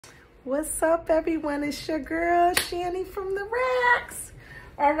What's up, everyone? It's your girl, Shani from the Racks.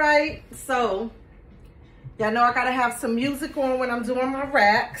 All right, so y'all know I gotta have some music on when I'm doing my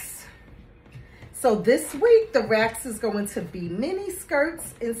racks. So this week, the racks is going to be mini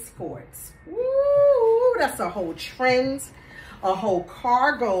skirts and skorts. Woo, that's a whole trend, a whole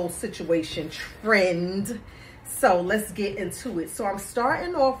cargo situation trend. So let's get into it. So I'm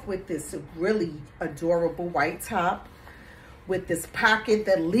starting off with this really adorable white top with this pocket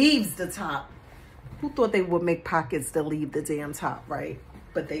that leaves the top. Who thought they would make pockets that leave the damn top, right?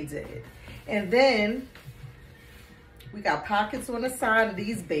 But they did. And then we got pockets on the side of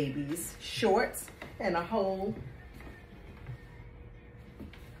these babies, shorts, and a whole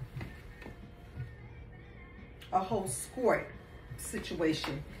skort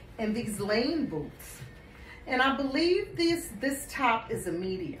situation. And these lane boots. And I believe this top is a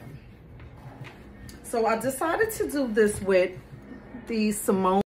medium. So I decided to do this with the Simone